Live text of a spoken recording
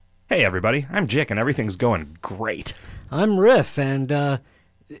Hey everybody, I'm Jick and everything's going great. I'm Riff, and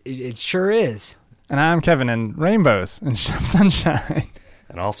it sure is. And I'm Kevin, and rainbows and sunshine.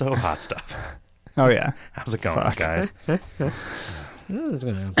 And also hot stuff. Oh, yeah. How's it going, guys? It's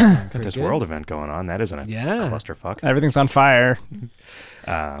gonna Got this world event going on. That isn't a clusterfuck. Everything's on fire.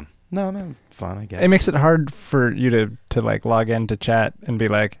 No, I'm having fun, I guess. It makes it hard for you to like log in to chat and be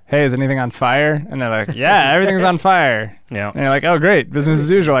like, hey, is anything on fire? And they're like, yeah, everything's on fire. Yeah. And you're like, oh, great. Business as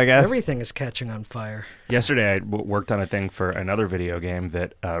usual, I guess. Everything is catching on fire. Yesterday, I worked on a thing for another video game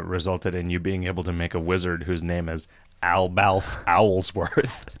that resulted in you being able to make a wizard whose name is Albalf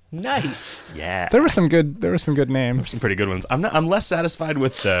Owlsworth. Nice. Yeah. There were some good names. Some pretty good ones. I'm less satisfied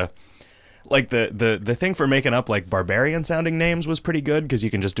with the thing for making up like barbarian sounding names was pretty good because you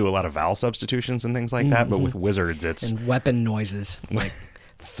can just do a lot of vowel substitutions and things like that. But with wizards, it's and weapon noises like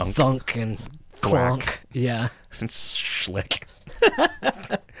thunk and clonk. Yeah. And schlick.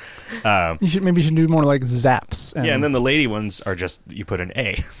 Maybe you should do more like zaps. And then the lady ones are just you put an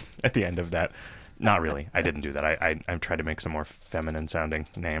A at the end of that. Not really. I didn't do that. I tried to make some more feminine sounding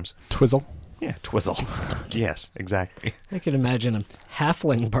names. Twizzle. Yeah, Twizzle. Yes, exactly. I could imagine a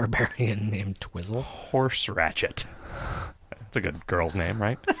halfling barbarian named Twizzle. Horse Ratchet. That's a good girl's name,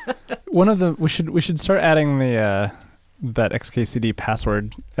 right? One of the we should start adding the that XKCD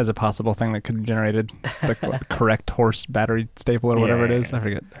password as a possible thing that could be generated, the correct horse battery staple or whatever it is. I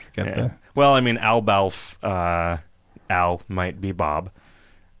forget. Yeah. Well, I mean, Albalf, Al might be Bob.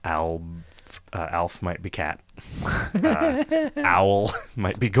 Alf might be cat. Owl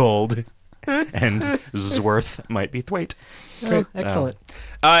might be gold. And Zworth might be Thwaite. Oh, excellent.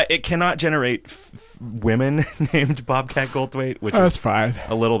 It cannot generate women named Bobcat Goldthwait, which is fine.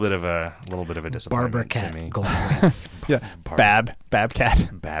 A little bit of a disappointment Barbara to Cat me. Goldthwait. Yeah,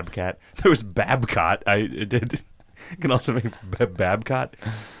 Babcat. Babcat. There was Babcot. It did. You can also make Babcot.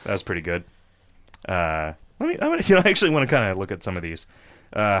 That was pretty good. I actually want to kind of look at some of these.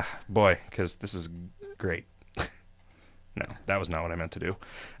 Because this is great. No, that was not what I meant to do.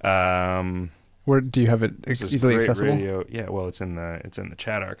 Where do you have it easily accessible? Radio. Yeah, well, it's in the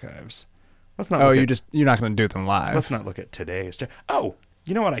chat archives. Let's not. You're not going to do them live. Let's not look at today's. Oh,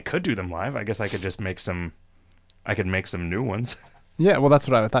 you know what? I could do them live. I guess I could just make some. I could make some new ones. Yeah, well, that's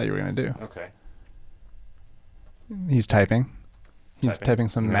what I thought you were going to do. Okay. He's typing. He's typing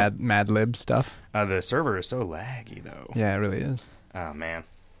some Mad Lib stuff. The server is so laggy, though. Yeah, it really is. Oh man.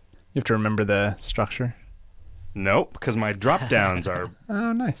 You have to remember the structure. Nope, because my drop downs are.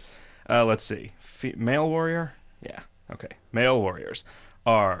 Oh, nice. Let's see. Male warrior? Yeah. Okay. Male warriors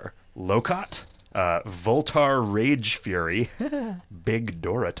are Lokot, Voltar Rage Fury, Big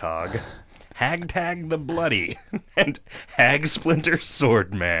Doratog, Hagtag the Bloody, and Hag Splinter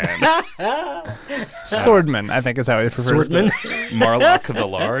Swordman. Swordman, I think is how he prefers Swordman. Marlock the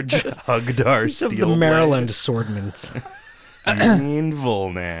Large, Hugdar Steel. The Maryland Swordmans. Mean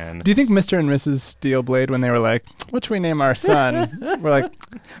Volnan. Do you think Mr. and Mrs. Steelblade, when they were like, what should we name our son? We're like,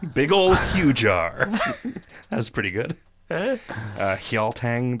 Big ol' Hujar. That was pretty good.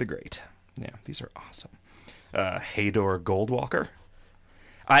 Hjaltang the Great. Yeah, these are awesome. Hador Goldwalker.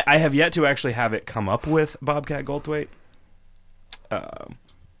 I have yet to actually have it come up with Bobcat Goldthwait.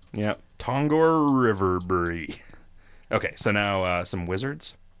 Yeah, Tongor Riverbury. Okay, so now some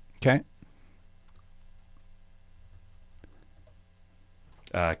wizards. okay.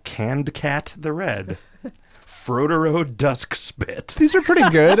 Canned Cat the Red. Frodero Dusk Spit. These are pretty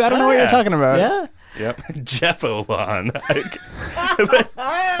good. I don't know what you're talking about. Yeah. Yep. Jeff Olan.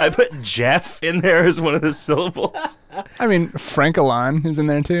 I put Jeff in there as one of the syllables. I mean, Frankalon is in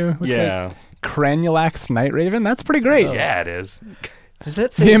there too. Looks Yeah. like Cranulax Night Raven. That's pretty great. Yeah, it is. Does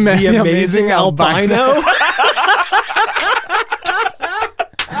that say the amazing albino?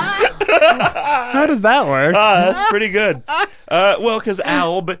 How does that work? That's pretty good. Well, because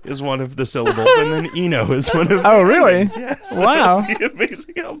Alb is one of the syllables, and then Eno is one of the Oh, really? Yes. Wow. The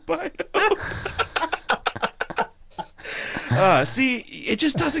amazing albino. See, it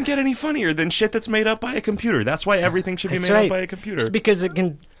just doesn't get any funnier than shit that's made up by a computer. That's why everything should be made up by a computer. It's because it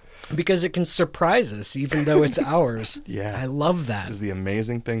can surprise us, even though it's ours. Yeah. I love that. Is the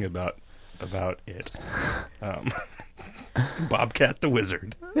amazing thing about it. Bobcat the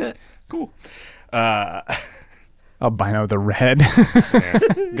Wizard. Cool. Albino the Red.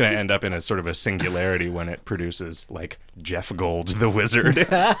 Going to end up in a sort of a singularity when it produces, like, Jeff Gold the Wizard.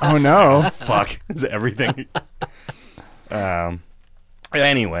 Oh, no. Fuck. Is everything.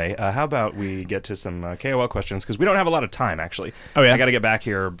 Anyway, how about we get to some KoL questions, because we don't have a lot of time, actually. Oh, yeah? I got to get back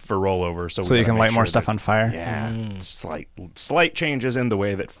here for rollover. So you can light more stuff on fire? Yeah. Slight changes in the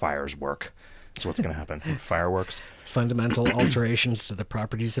way that fires work. is what's going to happen. Fireworks. Fundamental alterations to the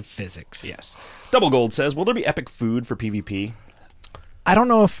properties of physics. Yes. Double Gold says, will there be epic food for PvP? I don't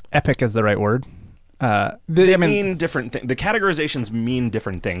know if epic is the right word. They mean different things. The categorizations mean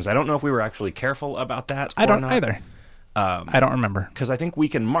different things. I don't know if we were actually careful about that. I don't not. either. I don't remember. Because I think we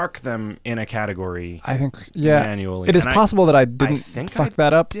can mark them in a category manually. It is possible that I didn't fuck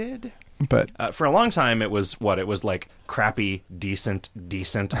that up. Did. But for a long time, it was like crappy, decent,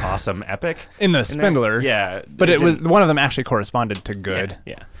 awesome, epic. In the Spindler. Yeah. But it was one of them actually corresponded to good.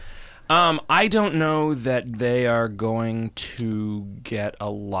 Yeah. I don't know that they are going to get a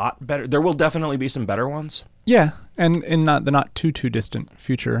lot better. There will definitely be some better ones. Yeah, and in the not too distant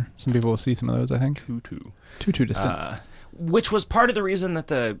future, some people will see some of those, I think. Too distant. Which was part of the reason that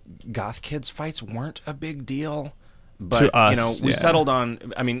the Goth Kids fights weren't a big deal. But, to us, we settled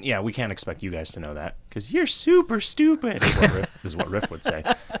on... I mean, we can't expect you guys to know that, because you're super stupid, is what Riff would say.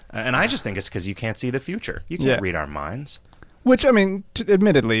 And I just think it's because you can't see the future. You can't read our minds. Which, I mean,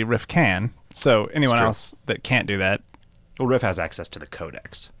 admittedly, Riff can. So anyone else that can't do that... Well, Riff has access to the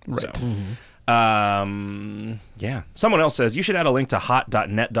codex. Right. So. Someone else says, you should add a link to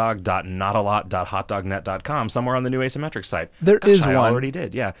hot.netdog.notalot.hotdognet.com somewhere on the new Asymmetric site. There is I one. already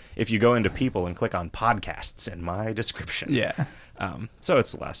did, yeah. If you go into people and click on podcasts in my description. Yeah. So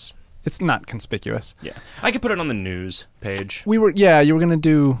it's less. It's not conspicuous. Yeah. I could put it on the news page. You were going to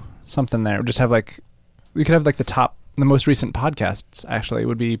do something there. Just have we could have the most recent podcasts, actually,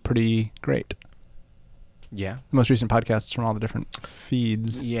 would be pretty great. Yeah. The most recent podcasts from all the different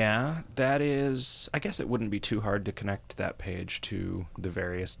feeds. Yeah, that is... I guess it wouldn't be too hard to connect that page to the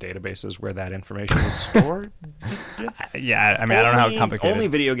various databases where that information is stored. Yeah, I mean, I don't know how complicated. Only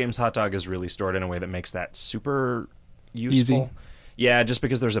Video Games Hot Dog is really stored in a way that makes that super useful. Easy. Yeah, just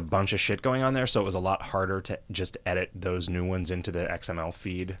because there's a bunch of shit going on there, so it was a lot harder to just edit those new ones into the XML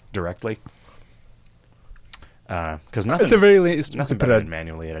feed directly. Because nothing, at the very least, nothing better than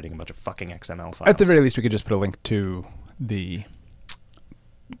manually editing a bunch of fucking XML files. At the very least, we could just put a link to the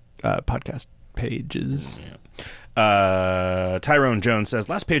podcast pages. Yeah. Tyrone Jones says,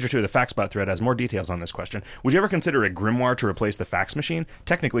 last page or two of the FaxBot thread has more details on this question. Would you ever consider a grimoire to replace the fax machine?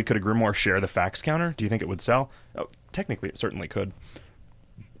 Technically, could a grimoire share the fax counter? Do you think it would sell? Oh, technically, it certainly could.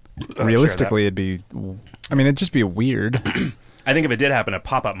 Realistically, it'd just be weird. I think if it did happen, a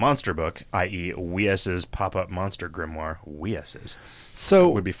pop-up monster book, i.e. Weas's pop-up monster grimoire, Weas's,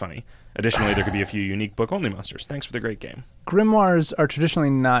 would be funny. Additionally, there could be a few unique book-only monsters. Thanks for the great game. Grimoires are traditionally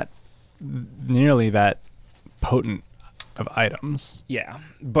not nearly that potent of items. Yeah,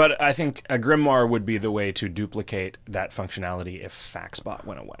 but I think a grimoire would be the way to duplicate that functionality if FaxBot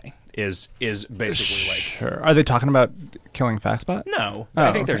went away. Is basically like... Sure. Are they talking about killing FaxBot? No.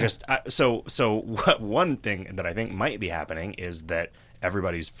 I think they're just... one thing that I think might be happening is that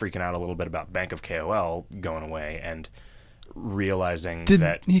everybody's freaking out a little bit about Bank of KoL going away and realizing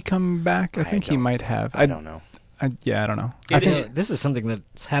that... Did he come back? I think he might have. I don't know. I don't know. I think this is something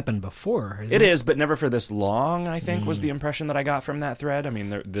that's happened before. It is, but never for this long, I think, was the impression that I got from that thread. I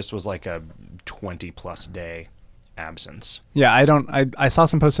mean, this was like a 20-plus day absence. Yeah, I saw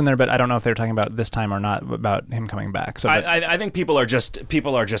some posts in there, but I don't know if they were talking about this time or not, about him coming back. So I think people are just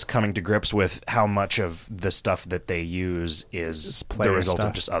coming to grips with how much of the stuff that they use is the result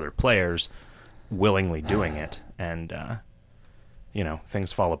of just other players willingly doing it. And,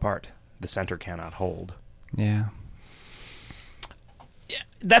 things fall apart. The center cannot hold. Yeah.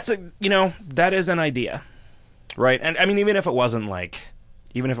 That is an idea, right? And I mean, even if it wasn't a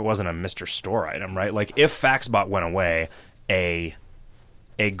Mr. Store item, right? Like if FaxBot went away, a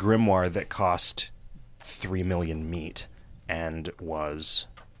grimoire that cost 3 million meat and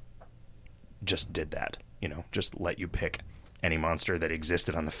just did that, just let you pick any monster that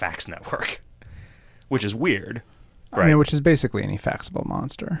existed on the fax network, which is weird. Right. I mean, which is basically any faxable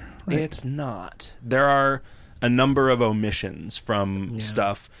monster. Right? It's not. There are a number of omissions from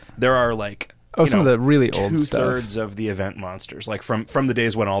stuff. There are some of the really old stuff. 2/3 of the event monsters, like from the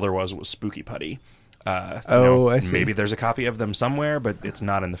days when all there was Spooky Putty. I see. Maybe there's a copy of them somewhere, but it's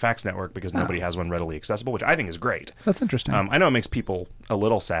not in the fax network because nobody has one readily accessible, which I think is great. That's interesting. I know it makes people a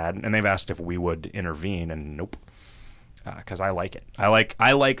little sad, and they've asked if we would intervene, and nope. Because I like it.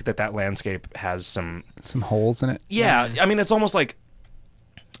 I like that landscape has some holes in it. Yeah, I mean, it's almost like,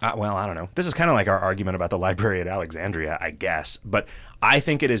 I don't know. This is kind of like our argument about the library at Alexandria, I guess. But I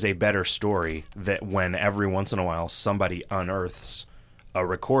think it is a better story that when every once in a while somebody unearths a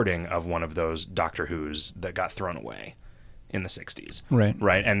recording of one of those Doctor Who's that got thrown away in the 60s. Right.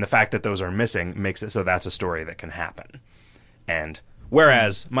 Right. And the fact that those are missing makes it so that's a story that can happen. And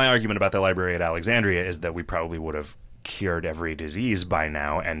whereas my argument about the library at Alexandria is that we probably would have cured every disease by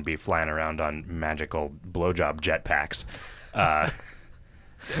now and be flying around on magical blowjob jetpacks.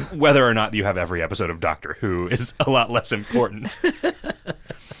 Whether or not you have every episode of Doctor Who is a lot less important. I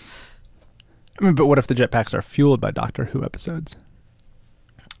mean, but what if the jetpacks are fueled by Doctor Who episodes?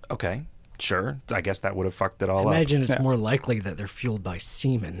 Okay, sure. I guess that would have fucked it all up. Imagine it's more likely that they're fueled by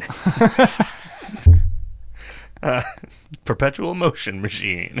semen. Perpetual motion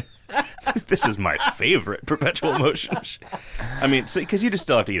machine. This is my favorite perpetual motion machine. I mean, because you just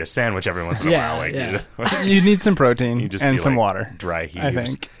still have to eat a sandwich every once in a while. Like, You need some protein you just and be some like water. Dry heaves. I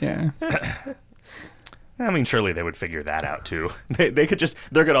think. Yeah. I mean, surely they would figure that out too. They could just.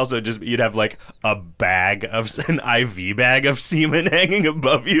 There could also just. You'd have like an IV bag of semen hanging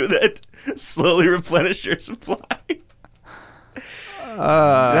above you that slowly replenish your supply.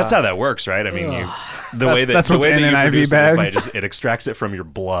 That's how that works, right? I mean, the way that you produce it is by it extracts it from your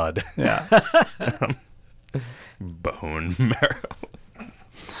blood. Yeah. Bone marrow.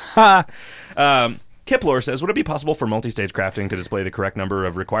 Kiplor says, would it be possible for multi-stage crafting to display the correct number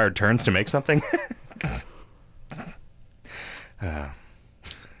of required turns to make something? I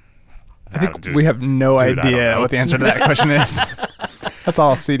think we have no idea what the answer to that question is. That's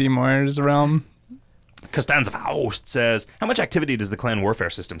all CD Moyer's realm. Costanza Faust says, how much activity does the clan warfare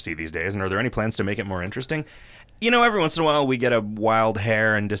system see these days, and are there any plans to make it more interesting? You know, every once in a while we get a wild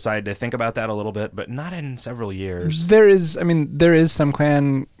hair and decide to think about that a little bit, but not in several years. There is some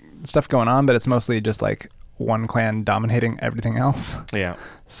clan stuff going on, but it's mostly just like one clan dominating everything else. Yeah.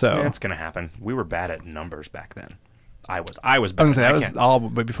 So that's going to happen. We were bad at numbers back then. I was bad. I was gonna say, that was all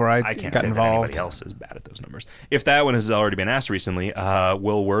before I can't got say involved. That anybody else is bad at those numbers. If that one has already been asked recently,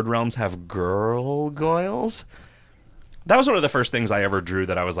 will Word Realms have gargoyles? That was one of the first things I ever drew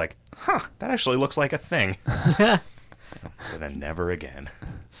that I was like, that actually looks like a thing. But then never again.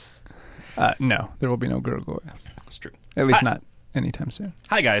 No, there will be no gargoyles. That's true. At least not anytime soon.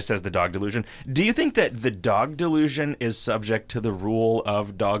 Hi, guys, says the Dog Delusion. Do you think that the Dog Delusion is subject to the rule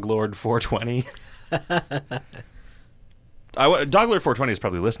of Doglord 420? Doglord 420 is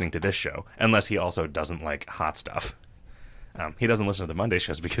probably listening to this show, unless he also doesn't like hot stuff. He doesn't listen to the Monday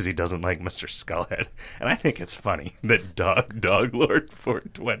shows because he doesn't like Mr. Skullhead. And I think it's funny that Doglord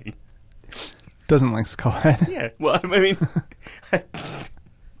 420 doesn't like Skullhead. Yeah, well, I mean...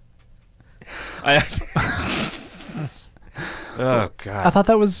 oh, God. I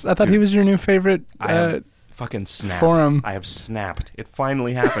thought he was your new favorite fucking snapped. Forum. I have snapped. It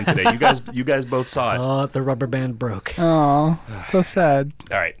finally happened today. You guys both saw it. Oh, the rubber band broke. Oh, so sad.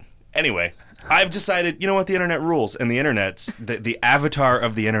 All right. Anyway, I've decided, you know what, the internet rules. And the internet's, the avatar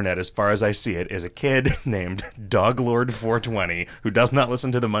of the internet, as far as I see it, is a kid named Doglord 420 who does not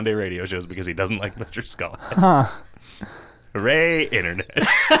listen to the Monday radio shows because he doesn't like Mr. Skull. Huh. Hooray, internet.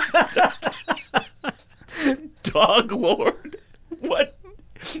 Doglord. What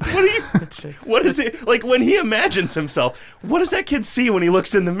is it like when he imagines himself? What does that kid see when he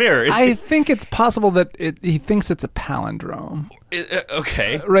looks in the mirror? I think it's possible that he thinks it's a palindrome.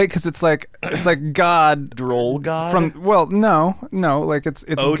 Okay, right? Because it's like God, droll God. No, like it's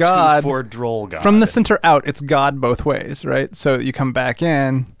God for droll God. From the center out, it's God both ways, right? So you come back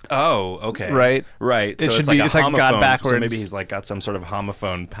in. Oh, okay, right. So it should be. It's like God backwards. So maybe he's like got some sort of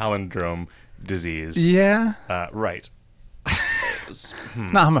homophone palindrome disease. Yeah. Right.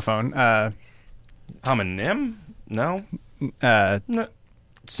 Not homophone. Homonym? No. No.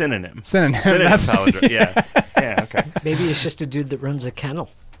 Synonym. Palindrome. Yeah. Yeah. Okay. Maybe it's just a dude that runs a kennel.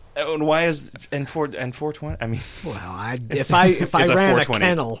 And why is and 420? I mean, well, if I ran a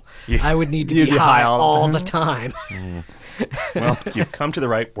kennel, I would need to be high all the time. Well, you've come to the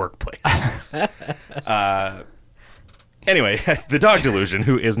right workplace. Anyway, the Dog Delusion,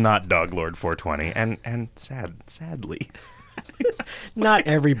 who is not Doglord 420, and sadly. Not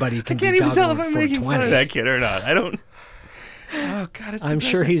everybody can be Doglord 420. I can't even tell if I'm making fun of that kid or not. I don't... Oh, God, I'm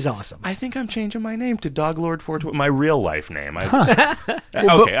sure he's awesome. I think I'm changing my name to Doglord 420, my real life name. Wait, sorry.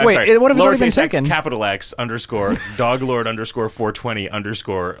 What if it's already been Lowercase taken? X, capital X, _ Doglord _ 420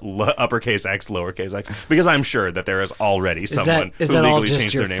 _ uppercase X, lowercase X, because I'm sure that there is already someone who legally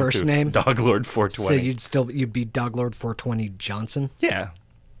changed their name first to name? Doglord 420. So you'd be Doglord 420 Johnson? Yeah.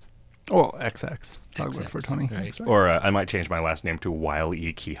 Well, XX. Doglord 420. Right. XX. Or I might change my last name to Wile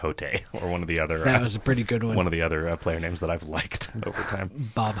E. Quixote, or one of the other... that was a pretty good one. One of the other player names that I've liked over time.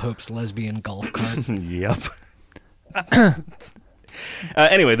 Bob Hope's lesbian golf cart. Yep.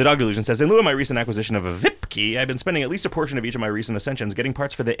 Anyway, the Dog Delusion says, in lieu of my recent acquisition of a VIP key, I've been spending at least a portion of each of my recent ascensions getting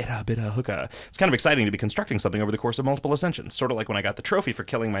parts for the Ira Bida Hookah. It's kind of exciting to be constructing something over the course of multiple ascensions, sort of like when I got the trophy for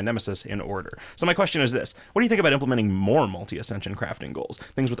killing my nemesis in order. So my question is this. What do you think about implementing more multi-ascension crafting goals?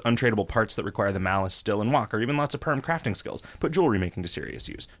 Things with untradeable parts that require the malice, still, and walk, or even lots of perm crafting skills. Put jewelry making to serious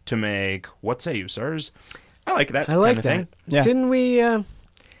use. To make, what say you, sirs? I like that kind of thing. Yeah. Didn't we...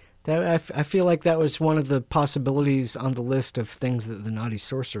 I feel like that was one of the possibilities on the list of things that the Naughty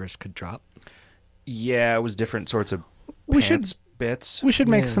Sorceress could drop. Yeah, it was different sorts of bits. We should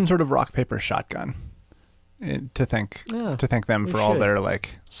make some sort of rock paper shotgun to thank them for all their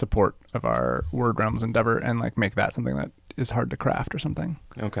like support of our Word Realms endeavor, and like make that something that is hard to craft or something.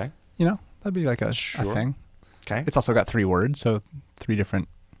 Okay, that'd be like a thing. Okay, it's also got 3 words, so 3 different.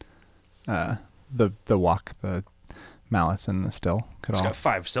 The walk, the malice, and the still. It's got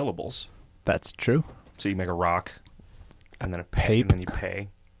 5 syllables. That's true. So you make a rock, and then a pay, and then you pay.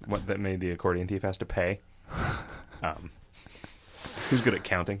 What that made the accordion thief has to pay. Who's good at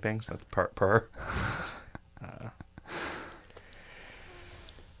counting things? That's per.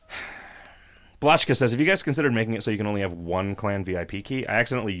 Blotchka says, have you guys considered making it so you can only have 1 clan VIP key? I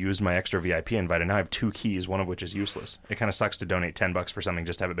accidentally used my extra VIP invite, and now I have 2 keys, one of which is useless. It kind of sucks to donate $10 for something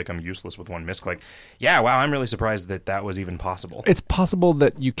just to have it become useless with 1 misclick. Yeah, wow, I'm really surprised that was even possible. It's possible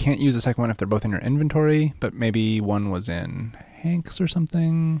that you can't use the second one if they're both in your inventory, but maybe one was in Hank's or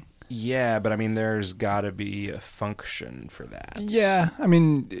something. Yeah, but I mean, there's got to be a function for that. Yeah, I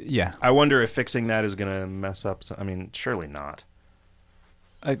mean, yeah. I wonder if fixing that is going to mess up. Surely not.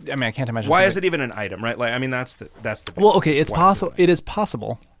 I can't imagine. Why is it even an item, right? Like, I mean, that's the. Well, okay, it's possible. It is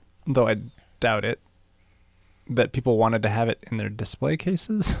possible, though I doubt it, that people wanted to have it in their display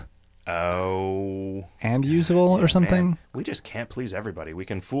cases. Oh. And usable or something. Man, we just can't please everybody. We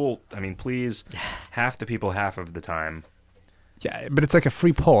can please half the people half of the time. Yeah, but it's like a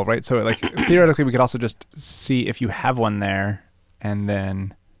free poll, right? So, like, theoretically, we could also just see if you have one there, and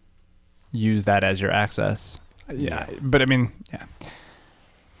then use that as your access. Yeah, but I mean, yeah.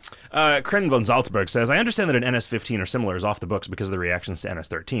 Kren von Salzburg says, I understand that an NS-15 or similar is off the books because of the reactions to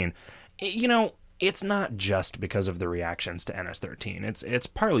NS-13. It's not just because of the reactions to NS-13. It's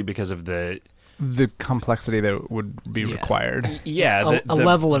partly because of the complexity that would be required. Yeah. A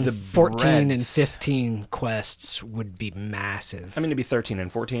level in 14 and 15 quests would be massive. I mean, it'd be 13 and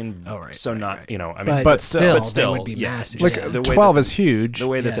 14. Oh, right. So not, right. I mean, but still, they would be massive. Like, 12 is huge. The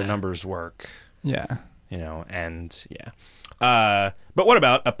way that the numbers work. Yeah. And yeah. But what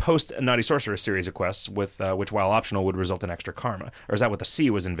about a post-Naughty Sorceress series of quests with which, while optional, would result in extra karma? Or is that what the C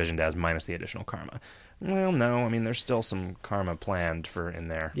was envisioned as, minus the additional karma? Well, no. I mean, there's still some karma planned for in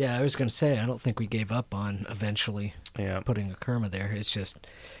there. Yeah, I was going to say, I don't think we gave up on eventually putting a karma there. It's just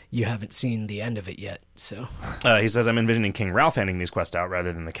you haven't seen the end of it yet. So he says, I'm envisioning King Ralph handing these quests out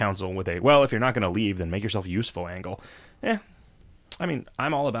rather than the council with a, well, if you're not going to leave, then make yourself useful angle. I mean,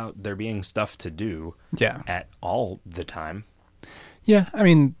 I'm all about there being stuff to do at all the time. Yeah, I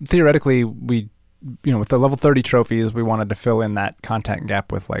mean, theoretically, we, with the level 30 trophies, we wanted to fill in that content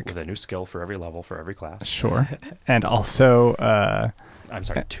gap with like... With a new skill for every level, for every class. Sure. And also... I'm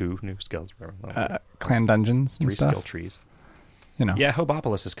sorry, 2 new skills for every level. Clan dungeons and 3 stuff. 3 skill trees. Yeah,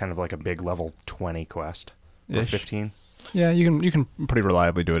 Hobopolis is kind of like a big level 20 quest. Or 15. Yeah, you can pretty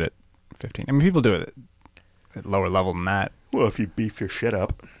reliably do it at 15. I mean, people do it at lower level than that. Well, if you beef your shit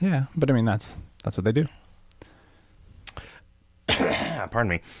up. Yeah, but I mean, that's what they do. Pardon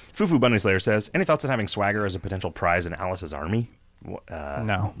me. Fufu Bunny Slayer says, any thoughts on having Swagger as a potential prize in Alice's army?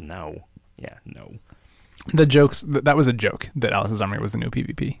 No. No. Yeah, no. The jokes, that was a joke that Alice's army was the new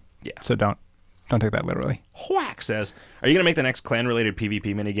PvP. Yeah. So don't take that literally. Whack says, are you going to make the next clan-related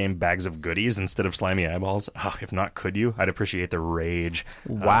PvP minigame Bags of Goodies instead of Slimy Eyeballs? Oh, if not, could you? I'd appreciate the rage.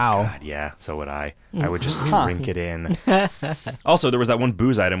 Wow. Oh, God, yeah, so would I. I would just drink it in. Also, there was that one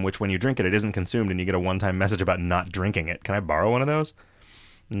booze item, which when you drink it, it isn't consumed, and you get a one-time message about not drinking it. Can I borrow one of those?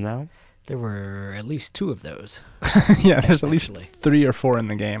 No? There were at least 2 of those. Yeah, there's at least 3 or 4 in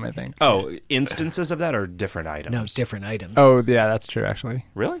the game, I think. Oh, instances of that or different items? No, different items. Oh, yeah, that's true, actually.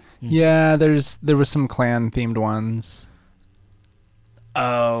 Really? Yeah, there was some clan-themed ones.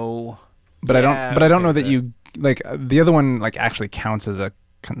 Oh. But I don't know that you, like, the other one, like, actually counts as a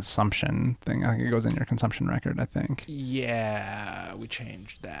consumption thing. I think it goes in your consumption record, I think. Yeah, we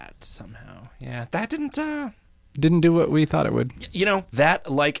changed that somehow. Yeah, that didn't do what we thought it would. That,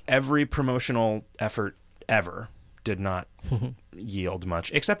 like every promotional effort ever, did not yield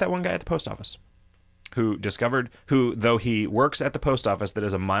much, except that one guy at the post office who, though he works at the post office that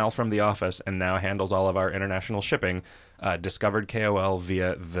is a mile from the office and now handles all of our international shipping, discovered KoL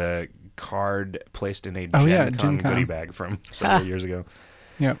via the card placed in a Oh, yeah, Gen Gen Con Con. goodie bag from several years ago.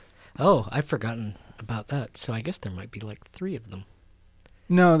 Yep. Oh, I've forgotten about that. So I guess there might be like 3 of them.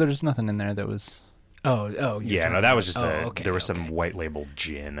 No, there's nothing in there that was. Oh. Yeah, no, that was just there was some okay. white label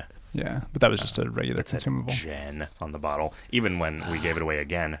gin. Yeah, but that was just a regular It said consumable. Gen on the bottle. Even when we gave it away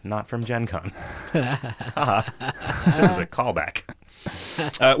again, not from Gen Con. This is a callback.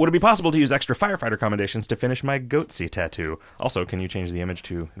 Would it be possible to use extra firefighter commendations to finish my goatsy tattoo? Also, can you change the image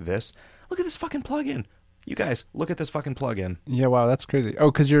to this? Look at this fucking plugin. You guys, look at this fucking plugin. Yeah, wow, that's crazy. Oh,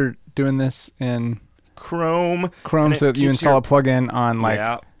 because you're doing this in Chrome, so that you install a plugin on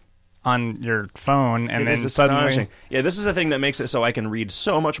on your phone, and it then is suddenly. astonishing. Yeah, this is a thing that makes it so I can read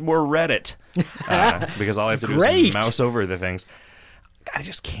so much more Reddit because all I have to do Great. is mouse over the things. I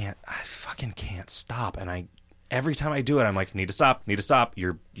just can't. I fucking can't stop, and every time I do it, I'm like, need to stop.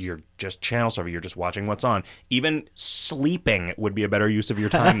 You're just channel surfing. You're just watching what's on. Even sleeping would be a better use of your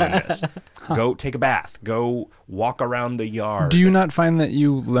time than this. Go take a bath. Go walk around the yard. Do you not find that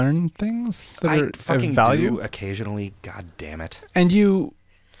you learn things that I are fucking of value? do occasionally. God damn it. And you,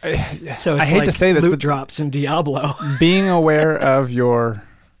 So it's I hate like to say this, loot but drops in Diablo. being aware of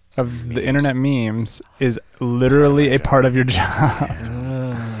the internet memes is literally a part of your job.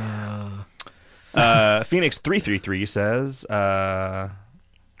 Phoenix 333 says, I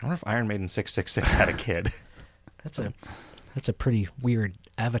wonder if Iron Maiden 666 had a kid. That's a pretty weird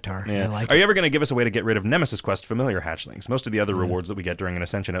avatar. Yeah. I like Are it. you ever going to give us a way to get rid of Nemesis Quest familiar hatchlings? Most of the other rewards that we get during an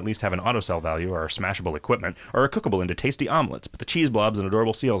ascension at least have an autosell value or are smashable equipment or are cookable into tasty omelets, but the cheese blobs and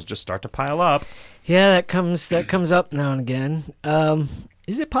adorable seals just start to pile up. Yeah, that comes up now and again.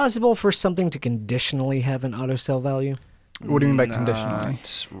 Is it possible for something to conditionally have an autosell value? What do you mean by conditionally?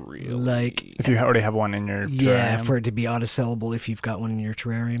 Not really. Like, If you already have one in your yeah, terrarium? for it to be autosellable if you've got one in your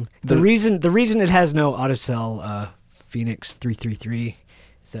terrarium. The reason it has no autosell, Phoenix 333,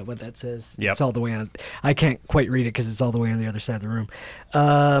 is that what that says? Yep. It's all the way on. I can't quite read it because it's all the way on the other side of the room.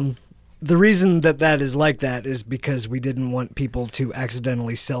 The reason that is like that is because we didn't want people to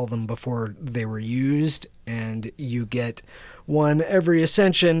accidentally sell them before they were used, and you get one every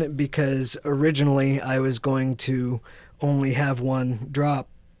ascension because originally I was going to only have one drop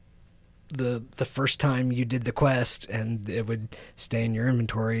the first time you did the quest, and it would stay in your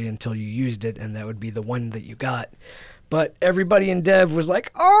inventory until you used it, and that would be the one that you got. But everybody in dev was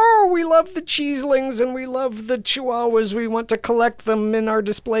like, oh, we love the cheeselings and we love the chihuahuas. We want to collect them in our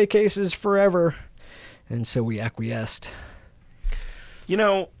display cases forever. And so we acquiesced. You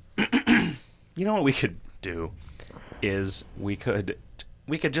know what we could do is we could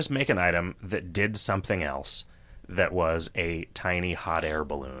just make an item that did something else that was a tiny hot air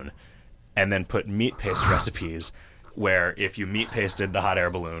balloon, and then put meat paste recipes where if you meat pasted the hot air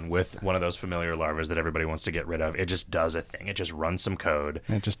balloon with one of those familiar larvas that everybody wants to get rid of, it just does a thing. It just runs some code.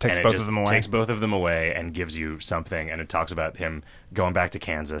 And it just takes both of them away. Takes both of them away and gives you something, and it talks about him going back to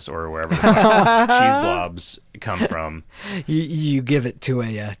Kansas or wherever the fuck cheese blobs come from. You give it to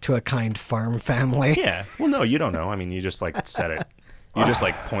a kind farm family. Yeah. Well, no, you don't know. I mean, you just set it. You just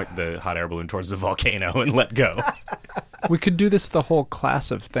point the hot air balloon towards the volcano and let go. We could do this with a whole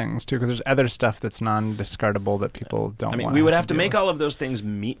class of things too, because there's other stuff that's non-discardable that people don't. I mean, want we would have to deal make with. all of those things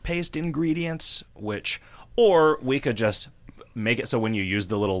meat paste ingredients, or we could just make it so when you use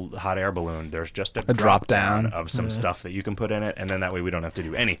the little hot air balloon, there's just a drop down of some stuff that you can put in it, and then that way we don't have to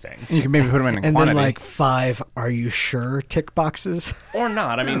do anything. And you can maybe put them in And quantity. then 5, are you sure tick boxes? Or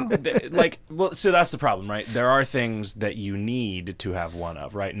not. I mean, so that's the problem, right? There are things that you need to have one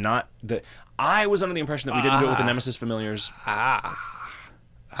of, right? Not that. I was under the impression that we didn't do it with the Nemesis familiars.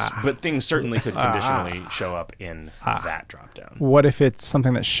 But things certainly could conditionally show up in that drop down. What if it's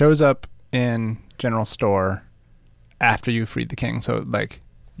something that shows up in general store after you freed the king? So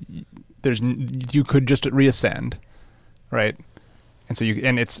you could just reascend, right? And so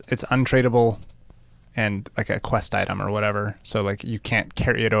it's untradeable and like a quest item or whatever. So you can't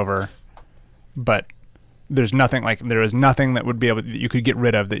carry it over, but there is nothing that would be able that you could get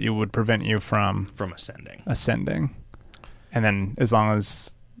rid of that you would prevent you from ascending. And then as long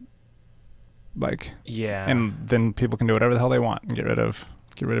as and then people can do whatever the hell they want and get rid of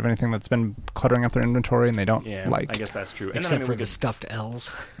anything that's been cluttering up their inventory and they don't like. I guess that's true. And Except then, for the stuffed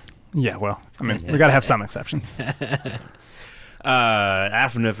L's. Yeah, well, I mean, we got to have some exceptions.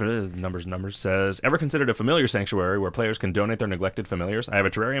 AFNIF numbers says, ever considered a familiar sanctuary where players can donate their neglected familiars? I have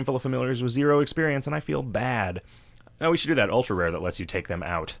a terrarium full of familiars with 0 experience and I feel bad. Oh, we should do that ultra rare that lets you take them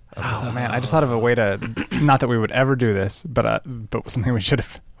out. Oh man, I just thought of a way to, not that we would ever do this, but something we should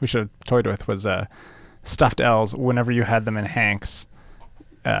have toyed with was stuffed L's. Whenever you had them in Hanks,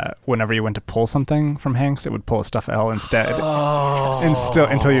 whenever you went to pull something from Hank's, it would pull a stuff L instead. And still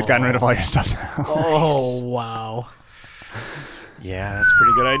until you'd gotten rid of all your stuff. Oh, wow. Yeah, that's a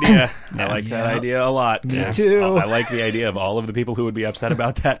pretty good idea. Yeah. I like that idea a lot. Me too. I like the idea of all of the people who would be upset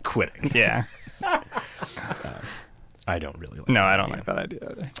about that quitting. Yeah. I don't really like No, that I don't idea. like that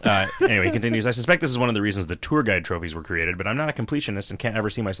idea either. Anyway, he continues, I suspect this is one of the reasons the tour guide trophies were created, but I'm not a completionist and can't ever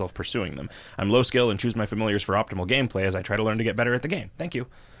see myself pursuing them. I'm low skill and choose my familiars for optimal gameplay as I try to learn to get better at the game. Thank you.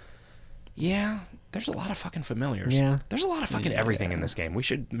 Yeah, there's a lot of fucking familiars. Yeah. There's a lot of fucking everything in this game. We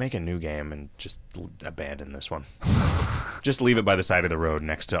should make a new game and just abandon this one. Just leave it by the side of the road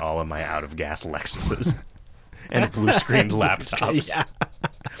next to all of my out-of-gas Lexuses and blue-screened laptops.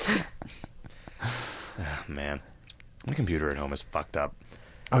 Yeah. Oh, man. My computer at home is fucked up.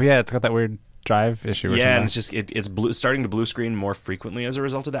 Oh yeah, it's got that weird drive issue. Or Yeah, something. and it's just it's starting to blue screen more frequently as a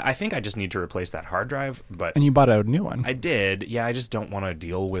result of that. I think I just need to replace that hard drive, but And you bought a new one. I did. Yeah, I just don't want to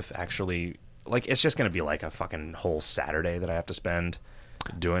deal with actually like it's just going to be like a fucking whole Saturday that I have to spend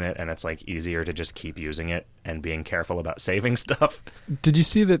doing it, and it's like easier to just keep using it and being careful about saving stuff. Did you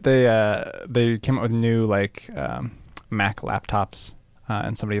see that they came up with new like Mac laptops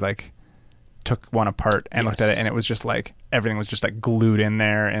and somebody like took one apart and looked at it, and it was just like everything was just like glued in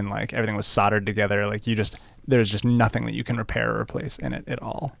there, and like everything was soldered together. Like there's just nothing that you can repair or replace in it at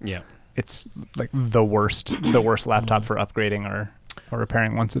all. Yeah. It's like the worst laptop for upgrading or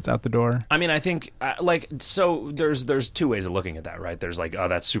repairing once it's out the door. I mean, I think so. There's two ways of looking at that, right? There's like, oh,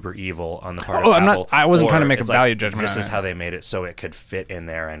 that's super evil on the part of Apple. I wasn't trying to or make a it's value like, judgment. This on is it. how they made it so it could fit in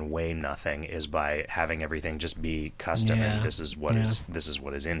there and weigh nothing is by having everything just be custom, Yeah. and this is what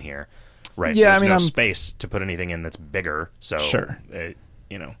is in here, right? Yeah, There's I mean, no I'm space to put anything in that's bigger. So Sure.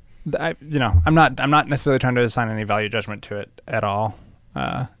 you know. I'm not necessarily trying to assign any value judgment to it at all.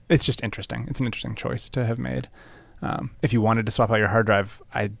 It's just interesting. It's an interesting choice to have made. If you wanted to swap out your hard drive,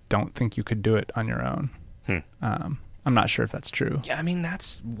 I don't think you could do it on your own. I'm not sure if that's true. Yeah, I mean,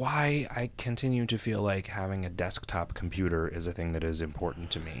 that's why I continue to feel like having a desktop computer is a thing that is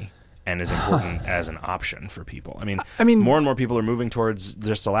important to me and is important as an option for people. I mean, more and more people are moving towards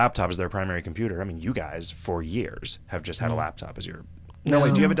just a laptop as their primary computer. I mean, you guys, for years, have just had a laptop as your... No,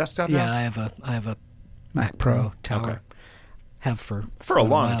 wait, do you have a desktop now? Yeah, I have a Mac Pro Tower. Okay. Have for a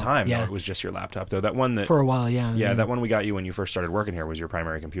long while. time, yeah. though, it was just your laptop, though. That one that... For a while, yeah. Yeah, that one we got you when you first started working here was your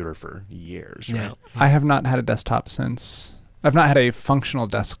primary computer for years, right? Yeah. I have not had a desktop since... I've not had a functional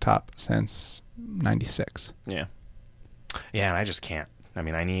desktop since 96. Yeah. Yeah, and I just can't. I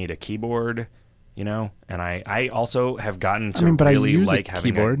mean, I need a keyboard, you know, and I also have gotten to but I really use a like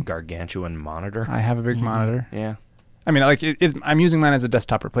having a keyboard. gargantuan monitor. I have a big monitor. Yeah. I mean, like I'm using mine as a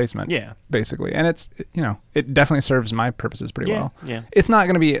desktop replacement. Yeah. Basically, and it's it definitely serves my purposes pretty well. Yeah. It's not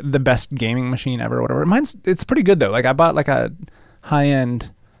going to be the best gaming machine ever, or whatever. It's pretty good though. Like I bought like a high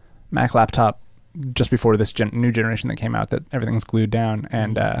end Mac laptop just before this new generation that came out that everything's glued down,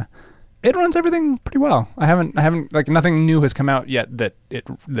 and it runs everything pretty well. I haven't like nothing new has come out yet that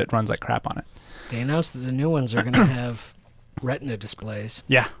runs like crap on it. They announced that the new ones are going to have Retina displays.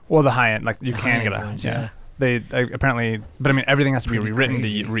 Yeah. Well, the high end, like you The can high-end get a ones, yeah. yeah. They apparently, but I mean, everything has to be Pretty rewritten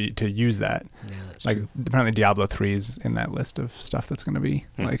crazy. to use that. Yeah, that's Like true. apparently Diablo 3 is in that list of stuff that's going to be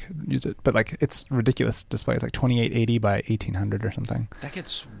like use it, but like it's ridiculous display. It's like 2880 by 1800 or something. That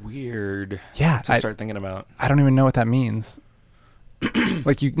gets weird. Yeah, To start thinking about. I don't even know what that means.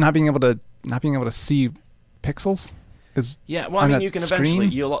 Like you not being able to see pixels is Yeah, well, I on mean, a you can eventually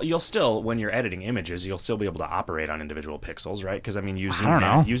screen? you'll still when you're editing images, you'll still be able to operate on individual pixels, right? Because I mean, you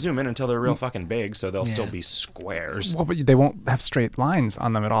zoom in until they're real fucking big, so they'll still Yeah. be squares. Well, but they won't have straight lines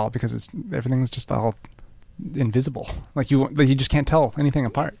on them at all because everything's just all invisible. Like you just can't tell anything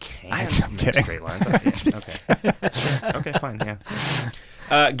apart. I'm Make kidding. straight lines. Okay. Sure. Okay, fine. Yeah.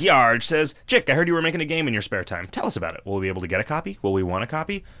 Giarge says, Chick, I heard you were making a game in your spare time. Tell us about it. Will we be able to get a copy? Will we want a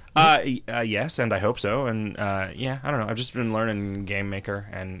copy? Yes, and I hope so. And yeah, I don't know. I've just been learning Game Maker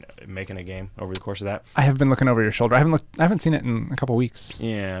and making a game over the course of that. I have been looking over your shoulder. I haven't seen it in a couple weeks.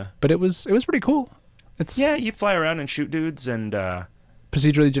 Yeah. But it was pretty cool. It's Yeah, you fly around and shoot dudes and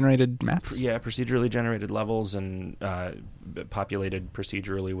procedurally generated maps. procedurally generated levels and populated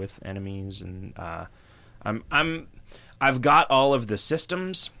procedurally with enemies, and I've got all of the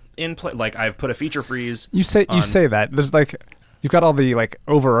systems in place. Like I've put a feature freeze. You say that there's like you've got all the like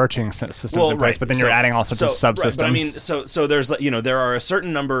overarching systems in place, right. but then you're adding all sorts of subsystems. Right, but I mean, so there's there are a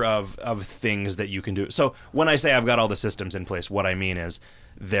certain number of things that you can do. So when I say I've got all the systems in place, what I mean is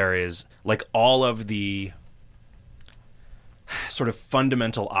there is like all of the sort of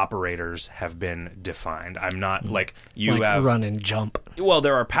fundamental operators have been defined. I'm not like you like have run and jump. Well,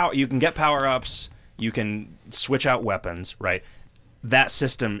 there are you can get power ups. You can switch out weapons, right? that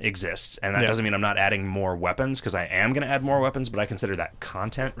system exists, and that doesn't mean I'm not adding more weapons, because I am going to add more weapons, but I consider that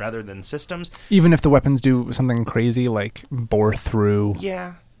content rather than systems. Even if the weapons do something crazy, like bore through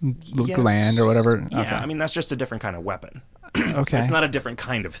land or whatever? Yeah, okay. I mean, that's just a different kind of weapon. Okay. It's not a different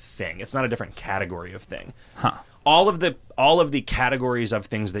kind of thing. It's not a different category of thing. Huh. All of the categories of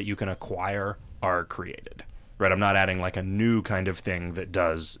things that you can acquire are created. Right, I'm not adding like a new kind of thing that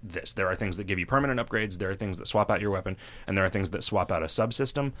does this. There are things that give you permanent upgrades. There are things that swap out your weapon, and there are things that swap out a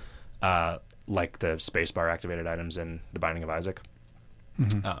subsystem, like the spacebar activated items in The Binding of Isaac.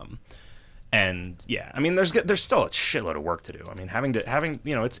 Mm-hmm. And yeah, I mean, there's still a shitload of work to do. I mean, having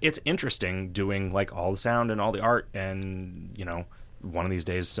it's interesting doing like all the sound and all the art, and one of these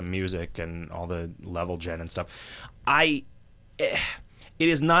days some music and all the level gen and stuff. It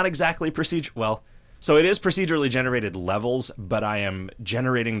is not exactly procedural. So it is procedurally generated levels, but I am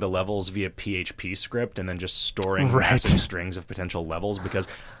generating the levels via PHP script and then just storing massive strings of potential levels, because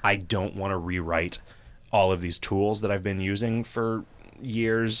I don't want to rewrite all of these tools that I've been using for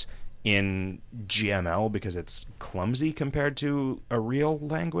years in GML, because it's clumsy compared to a real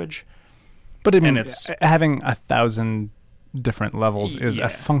language. But I mean, having 1,000 different levels is a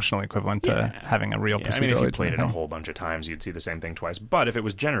functional equivalent to having a real procedural. I mean, if you played it a whole bunch of times, you'd see the same thing twice. But if it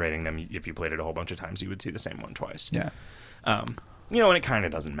was generating them, if you played it a whole bunch of times, you would see the same one twice. Yeah. And it kind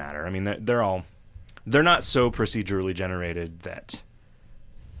of doesn't matter. I mean, they're not so procedurally generated that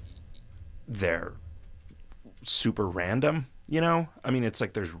they're super random. I mean, it's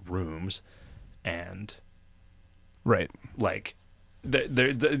like there's rooms, and like.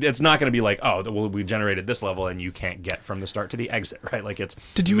 It's not going to be like, we generated this level and you can't get from the start to the exit, right? Like it's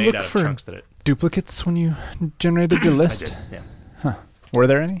Did you made look out of for chunks that it. Duplicates when you generated your list? I did, yeah. Huh. Were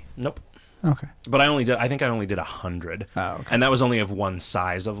there any? Nope. Okay. But I think I only did 100. Oh, okay. And that was only of one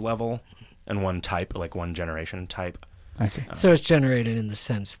size of level and one type, like one generation type. I see. So it's generated in the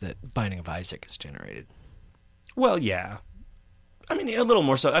sense that Binding of Isaac is generated. Well, yeah. I mean, a little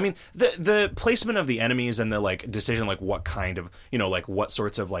more so. I mean, the placement of the enemies and the like decision, like what kind of, like what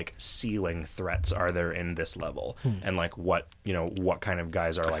sorts of like ceiling threats are there in this level, and like what kind of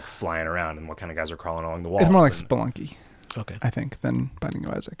guys are like flying around and what kind of guys are crawling along the walls. It's more like Spelunky, okay, I think, than Binding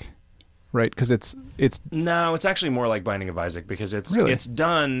of Isaac, right? Because it's no, it's actually more like Binding of Isaac, because it's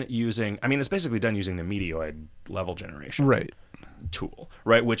done using. I mean, it's basically done using the Meteoid level generation tool,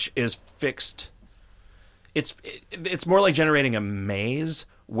 right, which is fixed. It's more like generating a maze,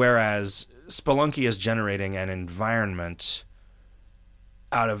 whereas Spelunky is generating an environment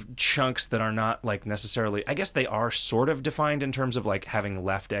out of chunks that are not like necessarily. I guess they are sort of defined in terms of like having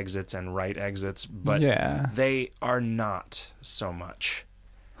left exits and right exits, but they are not so much.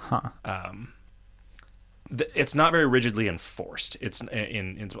 Huh. It's not very rigidly enforced. It's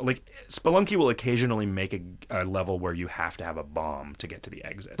in like Spelunky will occasionally make a level where you have to have a bomb to get to the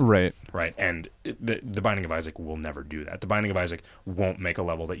exit. Right. And the Binding of Isaac will never do that. The Binding of Isaac won't make a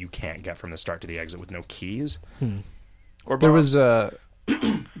level that you can't get from the start to the exit with no keys. Or there was I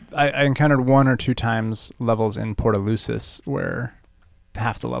encountered one or two times levels in Portalucis where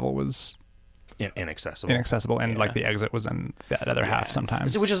half the level was inaccessible, and like the exit was in that other half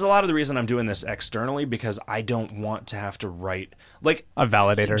sometimes, which is a lot of the reason I'm doing this externally, because I don't want to have to write like a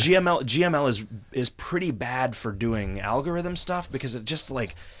validator. GML is pretty bad for doing algorithm stuff, because it just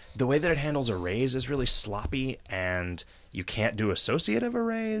like the way that it handles arrays is really sloppy, and you can't do associative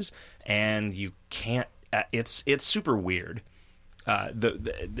arrays, and you can't it's super weird.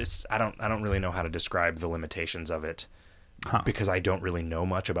 This I don't really know how to describe the limitations of it. Because I don't really know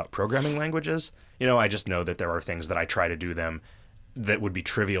much about programming languages. I just know that there are things that I try to do them that would be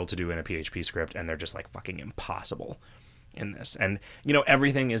trivial to do in a PHP script, and they're just like fucking impossible in this. And,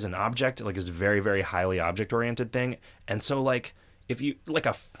 everything is an object, like is a very, very highly object-oriented thing. And so like, if you, like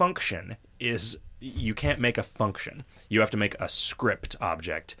a function is, you can't make a function. You have to make a script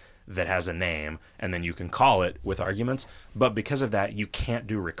object that has a name, and then you can call it with arguments. But because of that, you can't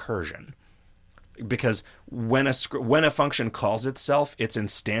do recursion. Because when a function calls itself, it's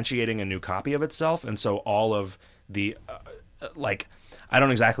instantiating a new copy of itself, and so all of the I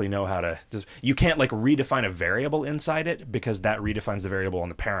don't exactly know how to. You can't like redefine a variable inside it, because that redefines the variable on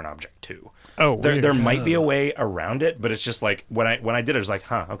the parent object too. Oh, there might be a way around it, but it's just like when I did it, I was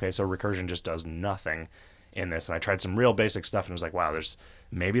like, okay, so recursion just does nothing in this, and I tried some real basic stuff, and I was like, wow, there's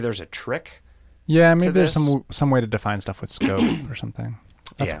a trick. Yeah, maybe there's some way to define stuff with scope or something.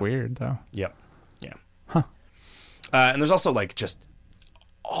 That's weird though. Yep. Huh. And there's also like just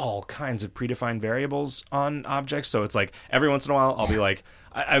all kinds of predefined variables on objects. So it's like every once in a while I'll be like,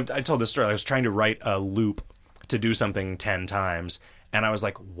 I told this story. I was trying to write a loop to do something 10 times, And I was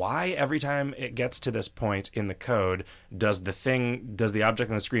like, why every time it gets to this point in the code does the object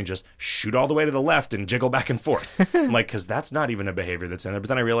on the screen just shoot all the way to the left and jiggle back and forth? I'm like, because that's not even a behavior that's in there. But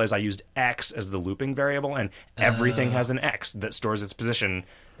then I realized I used X as the looping variable, and everything has an X that stores its position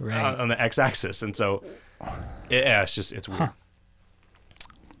on the X-axis. And so, it's weird.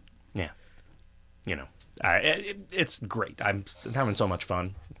 Yeah. It's great. I'm having so much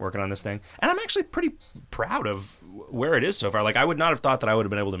fun working on this thing, and I'm actually pretty proud of where it is so far. Like, I would not have thought that I would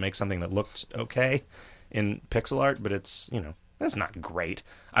have been able to make something that looked okay in pixel art, but it's that's not great.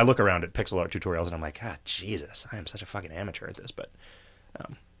 I look around at pixel art tutorials and I'm like, God, Jesus, I am such a fucking amateur at this. But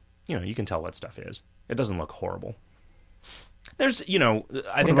you can tell what stuff is. It doesn't look horrible. There's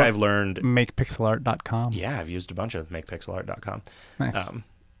I think I've learned makepixelart.com. Yeah, I've used a bunch of makepixelart.com. Nice.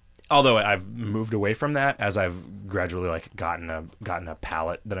 Although I've moved away from that as I've gradually gotten a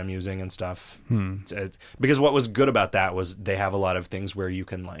palette that I'm using and stuff. Because what was good about that was they have a lot of things where you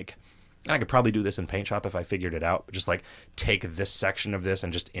can and I could probably do this in Paint Shop if I figured it out, but just take this section of this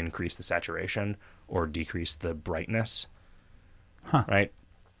and just increase the saturation or decrease the brightness. Right?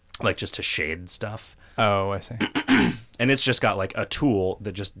 Just to shade stuff. Oh, I see. And it's just got a tool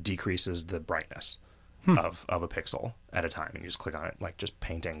that just decreases the brightness of a pixel at a time, and you just click on it, just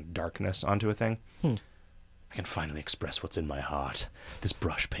painting darkness onto a thing. I can finally express what's in my heart. This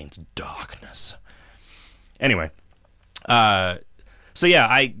brush paints darkness. Anyway, so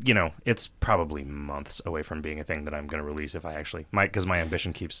yeah, it's probably months away from being a thing that I'm going to release if I actually might, because my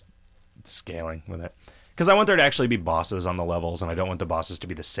ambition keeps scaling with it. Because I want there to actually be bosses on the levels, and I don't want the bosses to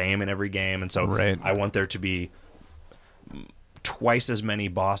be the same in every game, and so I want there to be twice as many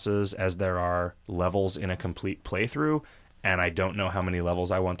bosses as there are levels in a complete playthrough, and I don't know how many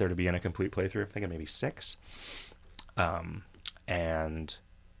levels I want there to be in a complete playthrough. I'm thinking maybe 6. And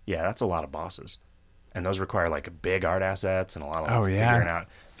yeah, that's a lot of bosses, and those require big art assets and a lot of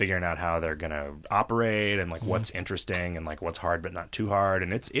figuring out how they're gonna operate and what's interesting and what's hard but not too hard.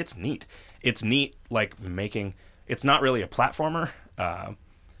 And it's neat. It's neat making. It's not really a platformer.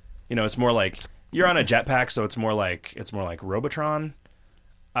 It's more you're on a jetpack, so it's more like Robotron.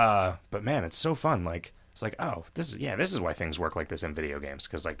 But man, it's so fun. It's this is why things work like this in video games,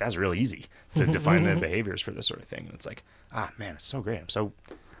 because that's really easy to define the behaviors for this sort of thing. And it's man, it's so great. I'm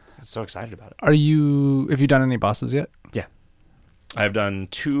so excited about it. Have you done any bosses yet? Yeah. I've done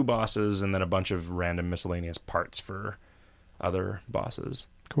 2 bosses and then a bunch of random miscellaneous parts for other bosses.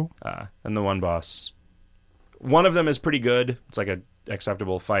 Cool. And the one boss, one of them is pretty good. It's a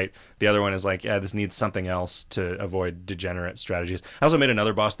acceptable fight. The other one is this needs something else to avoid degenerate strategies. I also made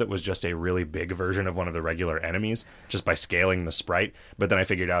another boss that was just a really big version of one of the regular enemies, just by scaling the sprite. But then I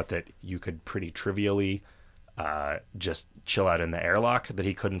figured out that you could pretty trivially just chill out in the airlock that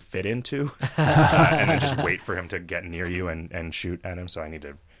he couldn't fit into, and then just wait for him to get near you and shoot at him. So I need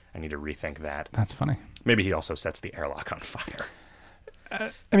to rethink that. That's funny. Maybe he also sets the airlock on fire.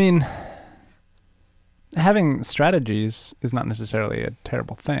 I mean, having strategies is not necessarily a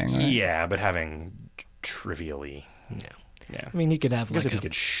terrible thing, right? Yeah, but having trivially, yeah. I mean, you could have I guess if he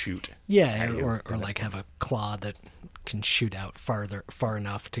could shoot. Yeah, or have a claw that can shoot out far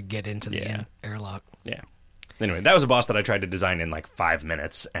enough to get into the airlock. Yeah. Anyway, that was a boss that I tried to design in 5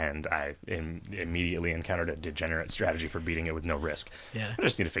 minutes, and I immediately encountered a degenerate strategy for beating it with no risk. Yeah. I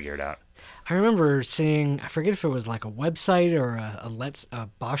just need to figure it out. I remember seeing, I forget if it was a website or a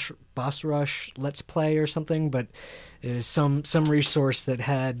Boss Rush Let's Play or something, but it was some resource that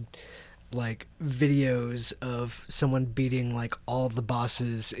had videos of someone beating all the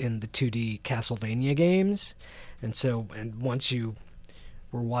bosses in the 2D Castlevania games. And once you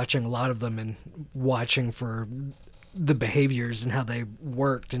were watching a lot of them and watching for the behaviors and how they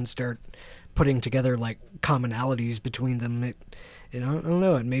worked and start putting together commonalities between them, I don't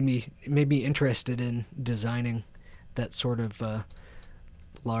know, it made me interested in designing that sort of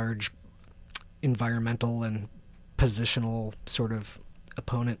large environmental and positional sort of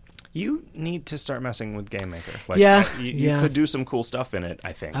opponent. You need to start messing with Game Maker. You could do some cool stuff in it,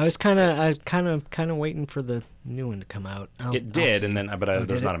 I think. I was kind of waiting for the new one to come out. It did, and then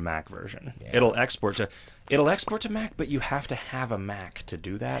there's not a Mac version. Yeah. It'll export to Mac, but you have to have a Mac to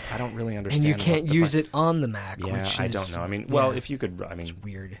do that. I don't really understand. And you can't use it on the Mac. Yeah, I don't know. I mean, if you could, it's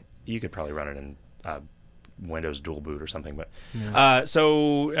weird. You could probably run it in Windows Dual Boot or something. But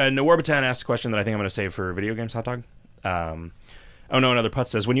so Nawarbatan asked a question that I think I'm going to save for Video Games Hot Dog. Oh no, another Putz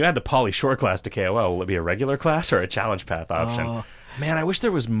says, when you add the Pauly Shore class to KoL, will it be a regular class or a challenge path option? Oh. Man, I wish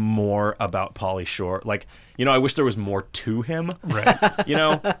there was more about Pauly Shore. I wish there was more to him. Right.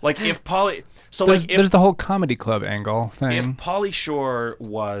 If Pauly... So, there's the whole comedy club angle thing. If Pauly Shore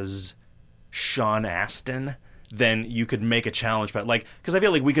was Sean Astin, then you could make a challenge path. Like, because I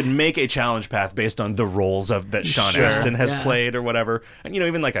feel like we could make a challenge path based on the roles that Sean Astin has played or whatever. And,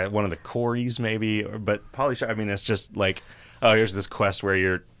 even like one of the Corys maybe. But Polly, I mean, it's just like, oh, here's this quest where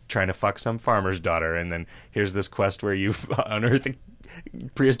you're trying to fuck some farmer's daughter. And then here's this quest where you unearth a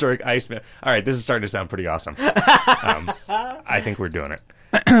prehistoric Iceman. All right, this is starting to sound pretty awesome. I think we're doing it.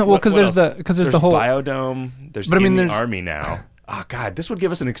 Well, because there's the whole Biodome. There's the Army now. Oh God, this would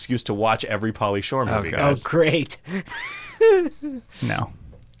give us an excuse to watch every Pauly Shore movie. Guys. Oh, great! No,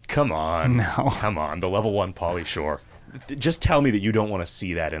 come on, no, come on. The level 1 Pauly Shore. Just tell me that you don't want to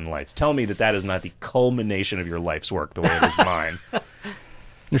see that in lights. Tell me that is not the culmination of your life's work, the way it is mine.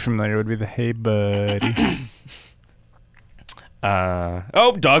 You're familiar with the Hey Buddy.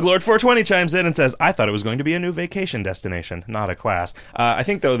 Doglord420 chimes in and says, I thought it was going to be a new vacation destination, not a class. I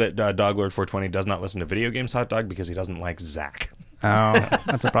think, though, that Doglord420 does not listen to Video Games Hot Dog because he doesn't like Zach. Oh,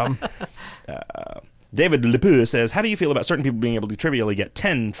 that's a problem. David Lepoux says, how do you feel about certain people being able to trivially get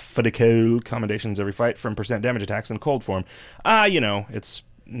 10 for the KoL commendations every fight from % damage attacks in cold form? It's...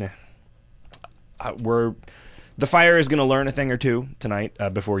 The Fire is going to learn a thing or two tonight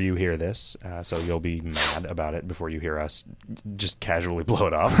before you hear this, so you'll be mad about it before you hear us just casually blow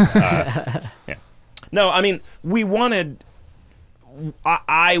it off. Yeah. No, I mean, we wanted...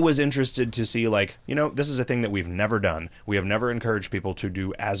 I was interested to see, like, this is a thing that we've never done. We have never encouraged people to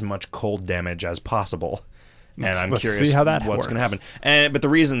do as much cold damage as possible. And I'm curious see how that what's going to works. happen. But the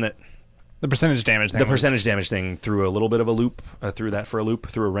reason that... The percentage damage thing. The percentage damage thing threw a little bit of a loop, threw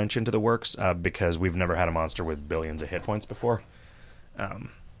a wrench into the works, because we've never had a monster with billions of hit points before.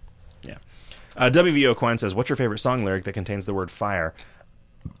 Yeah. WVO Quine says, what's your favorite song lyric that contains the word fire?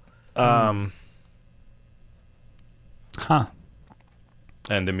 Huh.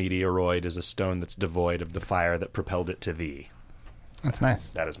 And the meteoroid is a stone that's devoid of the fire that propelled it to thee. That's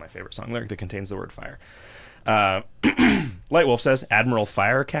nice. That is my favorite song lyric that contains the word fire. Lightwolf says, Admiral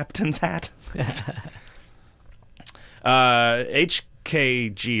Fire Captain's hat.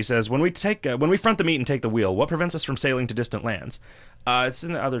 HKG says, when we front the meat and take the wheel, what prevents us from sailing to distant lands? It's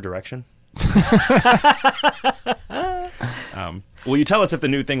in the other direction. Will you tell us if the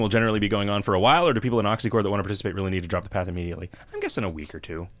new thing will generally be going on for a while, or do people in Oxycore that want to participate really need to drop the path immediately? I'm guessing a week or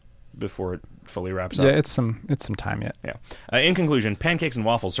two before it fully wraps up. Yeah, it's some time yet. Yeah. In conclusion, pancakes and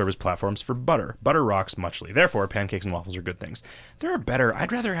waffles serve as platforms for butter. Butter rocks muchly. Therefore, pancakes and waffles are good things. There are better.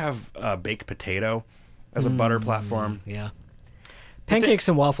 I'd rather have baked potato as a butter platform. Yeah. Pancakes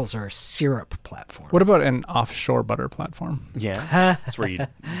and waffles are a syrup platform. What about an offshore butter platform? Yeah. That's where you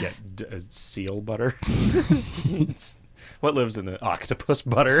get seal butter. What lives in the octopus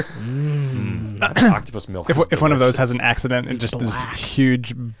butter? Octopus milk. If one of those has an accident and just this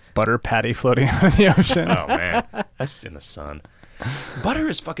huge butter patty floating out of the ocean. Oh, man. Just in the sun. Butter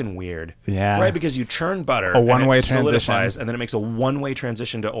is fucking weird. Yeah. Right? Because you churn butter. A one-way and it transition. solidifies, and then it makes a one-way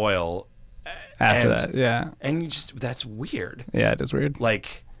transition to oil. After that, yeah. And that's weird. Yeah, it is weird.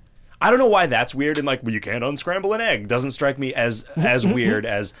 Like, I don't know why that's weird, and like, well, you can't unscramble an egg doesn't strike me as weird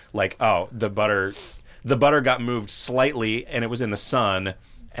as like, oh, the butter got moved slightly and it was in the sun,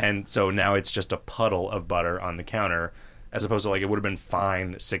 and so now it's just a puddle of butter on the counter, as opposed to like it would have been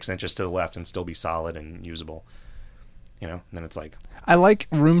fine 6 inches to the left and still be solid and usable. And then it's like, I like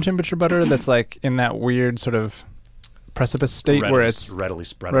room temperature butter that's like in that weird sort of precipice state where it's readily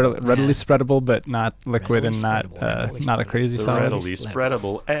spreadable, readily spreadable, but not liquid and not a crazy the solid. readily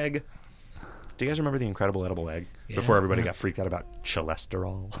spreadable egg. Do you guys remember the Incredible Edible Egg? Yeah, before everybody got freaked out about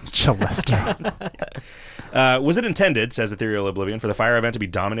cholesterol. Cholesterol. Was it intended, says Ethereal Oblivion, for the Fire event to be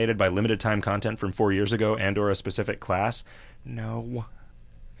dominated by limited time content from 4 years ago and/or a specific class? No.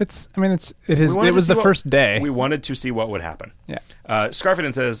 It was the first day. We wanted to see what would happen. Yeah.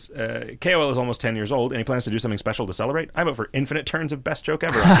 Scarfidin says, KoL is almost 10 years old. Any plans to do something special to celebrate? I vote for infinite turns of best joke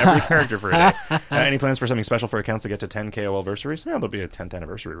ever on every character for a day. Any plans for something special for accounts to get to 10 KoL anniversaries? Well, there'll be a 10th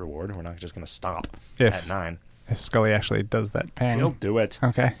anniversary reward. We're not just going to stop at 9. If Scully actually does that pang. He'll do it.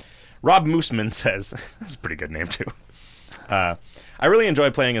 Okay. Rob Mooseman says, that's a pretty good name, too. I really enjoy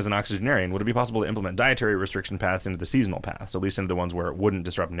playing as an Oxygenarian. Would it be possible to implement dietary restriction paths into the seasonal paths, at least into the ones where it wouldn't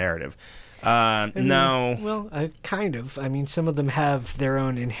disrupt narrative? No. Well, kind of. I mean, some of them have their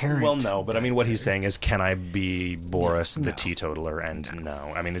own inherent... Well, no, but I mean, what he's saying is, can I be Boris the teetotaler? And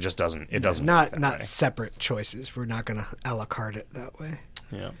no. I mean, it just doesn't... It doesn't work that Not way. separate choices. We're not going to a la carte it that way.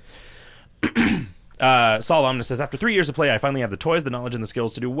 Yeah. Saul Omnis says, after 3 years of play, I finally have the toys, the knowledge, and the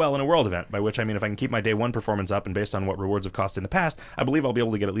skills to do well in a world event, by which I mean if I can keep my day one performance up and based on what rewards have cost in the past, I believe I'll be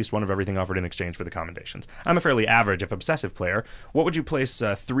able to get at least one of everything offered in exchange for the commendations. I'm a fairly average, if obsessive player. What would you place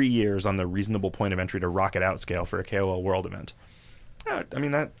 3 years on the reasonable point of entry to rock it out scale for a KoL world event? I mean,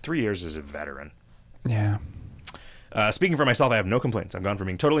 that 3 years is a veteran. Yeah. Speaking for myself, I have no complaints. I've gone from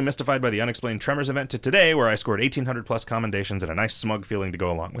being totally mystified by the unexplained Tremors event to today, where I scored 1,800 plus commendations and a nice smug feeling to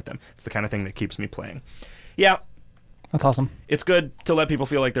go along with them. It's the kind of thing that keeps me playing. Yeah, That's awesome. it's good to let people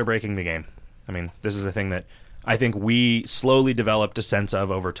feel like they're breaking the game. I mean, this is a thing that I think we slowly developed a sense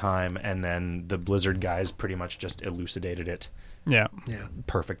of over time, and then the Blizzard guys pretty much just elucidated it Yeah. Yeah.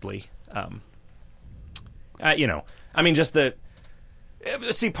 perfectly. I mean, just the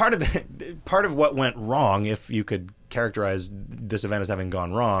part of what went wrong, if you could characterize this event as having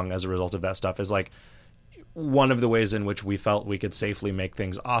gone wrong as a result of that stuff, is like one of the ways in which we felt we could safely make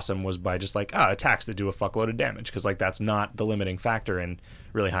things awesome was by just like attacks that do a fuckload of damage, because like that's not the limiting factor in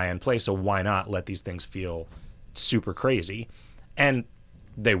really high end play. So why not let these things feel super crazy? And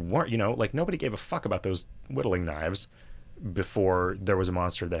they weren't, like nobody gave a fuck about those whittling knives before there was a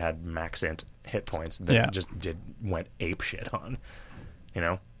monster that had max int hit points that just went ape shit on,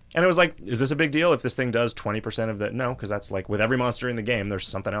 And it was like, is this a big deal if this thing does 20% of the... No, because that's like with every monster in the game, there's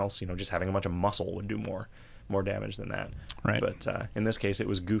something else. Just having a bunch of muscle would do more damage than that. Right. But in this case, it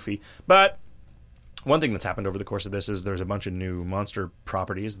was goofy. But one thing that's happened over the course of this is there's a bunch of new monster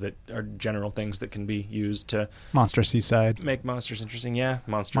properties that are general things that can be used to Monster Seaside. make monsters interesting. Yeah,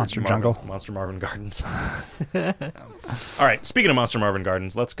 Monster Jungle. Monster Marvin Gardens. All right, speaking of Monster Marvin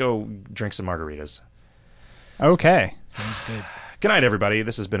Gardens, let's go drink some margaritas. Okay. Sounds good. Good night, everybody.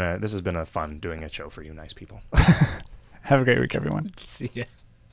 This has been a fun doing a show for you nice people. Have a great week, everyone. See ya.